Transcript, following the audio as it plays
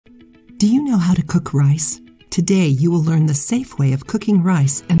Do you know how to cook rice? Today you will learn the safe way of cooking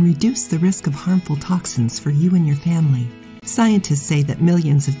rice and reduce the risk of harmful toxins for you and your family. Scientists say that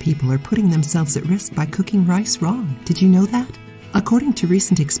millions of people are putting themselves at risk by cooking rice wrong. Did you know that? According to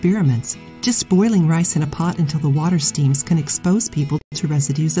recent experiments, just boiling rice in a pot until the water steams can expose people to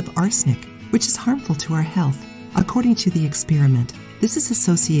residues of arsenic, which is harmful to our health. According to the experiment, this is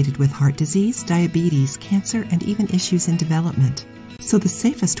associated with heart disease, diabetes, cancer, and even issues in development. So the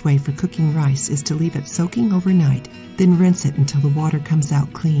safest way for cooking rice is to leave it soaking overnight, then rinse it until the water comes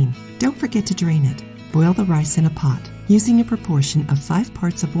out clean. Don't forget to drain it. Boil the rice in a pot, using a proportion of 5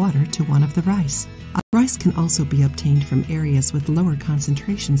 parts of water to 1 of the rice. Rice can also be obtained from areas with lower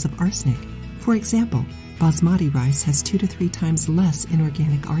concentrations of arsenic. For example, basmati rice has 2 to 3 times less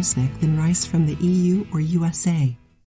inorganic arsenic than rice from the EU or USA.